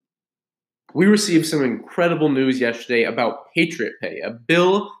We received some incredible news yesterday about Patriot Pay, a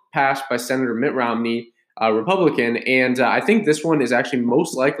bill passed by Senator Mitt Romney, a Republican, and I think this one is actually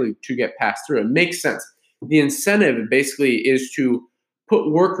most likely to get passed through. It makes sense. The incentive basically is to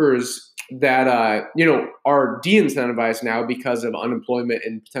put workers that are de-incentivized now because of unemployment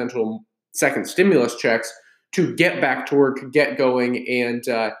and potential second stimulus checks to get back to work, get going, and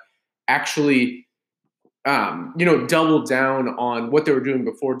actually double down on what they were doing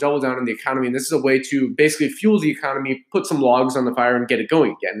before, double down on the economy. And this is a way to basically fuel the economy, put some logs on the fire, and get it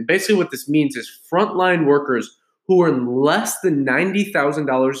going again. And basically, what this means is frontline workers who earn less than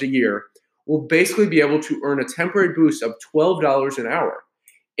 $90,000 a year will basically be able to earn a temporary boost of $12 an hour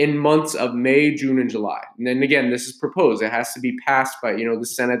in months of May, June, and July. And then again, this is proposed. It has to be passed by the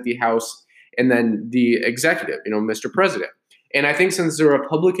Senate, the House, and then the executive, Mr. President. And I think since it's a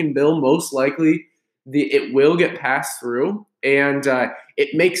Republican bill, most likely it will get passed through, and it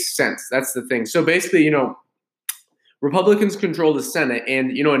makes sense. That's the thing. So basically, Republicans control the Senate,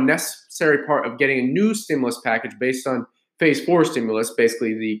 and a necessary part of getting a new stimulus package based on Phase 4 stimulus,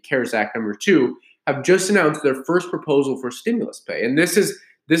 basically the CARES Act #2, have just announced their first proposal for stimulus pay, and this is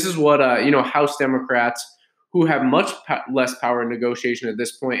what House Democrats, who have much less power in negotiation at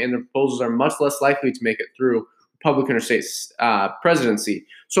this point, and the proposals are much less likely to make it through Republican or state presidency.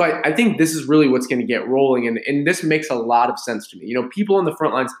 So I think this is really what's going to get rolling, and this makes a lot of sense to me. People on the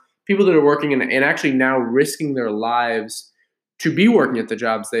front lines, people that are working and actually now risking their lives to be working at the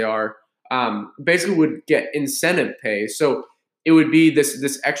jobs they are, basically would get incentive pay. So it would be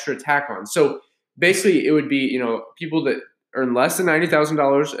this extra tack on. So basically, it would be people that earn less than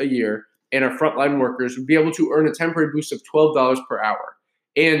 $90,000 a year and are frontline workers would be able to earn a temporary boost of $12 per hour.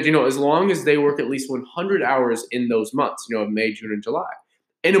 And, as long as they work at least 100 hours in those months, of May, June, and July.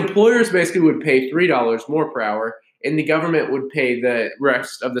 And employers basically would pay $3 more per hour, and the government would pay the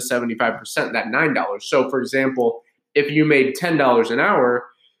rest of the 75%, that $9. So, for example, if you made $10 an hour,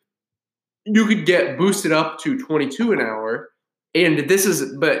 you could get boosted up to $22 an hour. And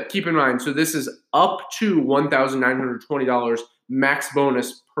but keep in mind, so this is up to $1,920 max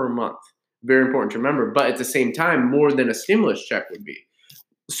bonus per month. Very important to remember. But at the same time, more than a stimulus check would be.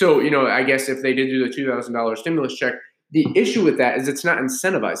 So, I guess if they did do the $2,000 stimulus check, the issue with that is it's not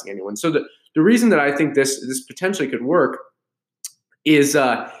incentivizing anyone. So the reason that I think this potentially could work is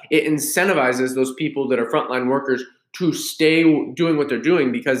it incentivizes those people that are frontline workers to stay doing what they're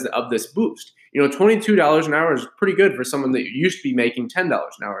doing because of this boost. $22 an hour is pretty good for someone that used to be making $10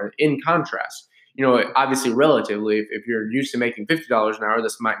 an hour. In contrast, obviously relatively, if you're used to making $50 an hour,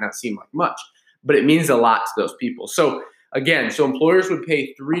 this might not seem like much, but it means a lot to those people. So again, employers would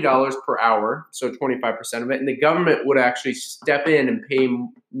pay $3 per hour, so 25% of it, and the government would actually step in and pay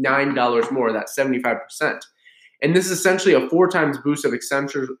 $9 more, that's 75%. And this is essentially a 4 times boost of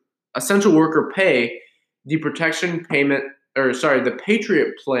essential worker pay. The the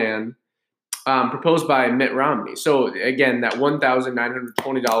Patriot plan proposed by Mitt Romney. So again, that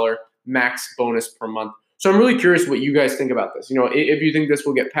 $1,920 max bonus per month. So I'm really curious what you guys think about this. If you think this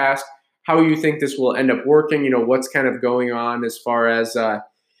will get passed, how you think this will end up working, what's kind of going on as far as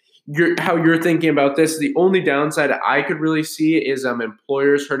how you're thinking about this. The only downside I could really see is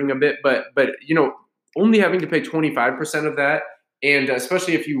employers hurting a bit, but only having to pay 25% of that, and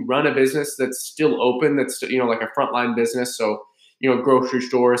especially if you run a business that's still open, that's like a frontline business, so grocery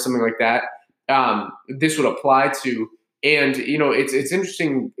store or something like that, this would apply to. And it's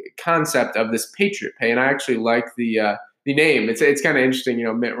interesting concept of this Patriot Pay, and I actually like the name. It's kind of interesting.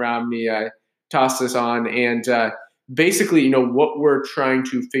 Mitt Romney tossed this on, and basically, what we're trying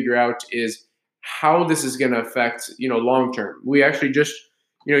to figure out is how this is going to affect, long term. We actually just,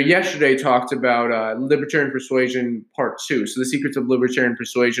 yesterday talked about Libertarian Persuasion Part 2. So the Secrets of Libertarian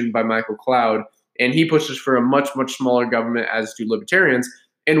Persuasion by Michael Cloud, and he pushes for a much, much smaller government, as do libertarians.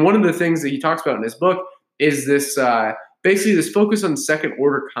 And one of the things that he talks about in his book is this basically this focus on second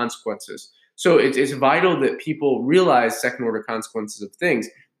order consequences. So it's vital that people realize second order consequences of things.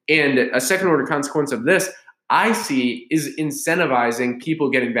 And a second order consequence of this, I see, is incentivizing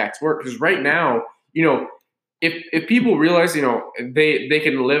people getting back to work. Because right now, if people realize, they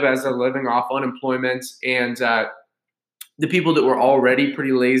can live as they're living off unemployment, and the people that were already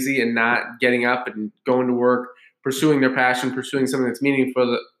pretty lazy and not getting up and going to work, pursuing their passion, pursuing something that's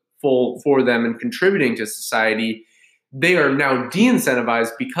meaningful for them and contributing to society, they are now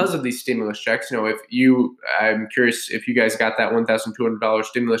de-incentivized because of these stimulus checks. I'm curious if you guys got that $1,200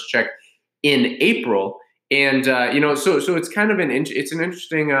 stimulus check in April, and so it's kind of an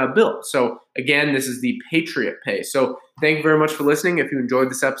interesting bill. So again, this is the Patriot Pay. So thank you very much for listening. If you enjoyed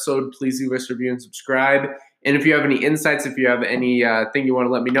this episode, please leave us a review and subscribe. And if you have any insights, if you have any thing you want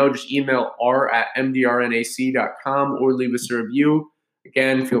to let me know, just email r@mdrnac.com or leave us a review.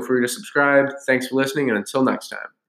 Again, feel free to subscribe. Thanks for listening, and until next time.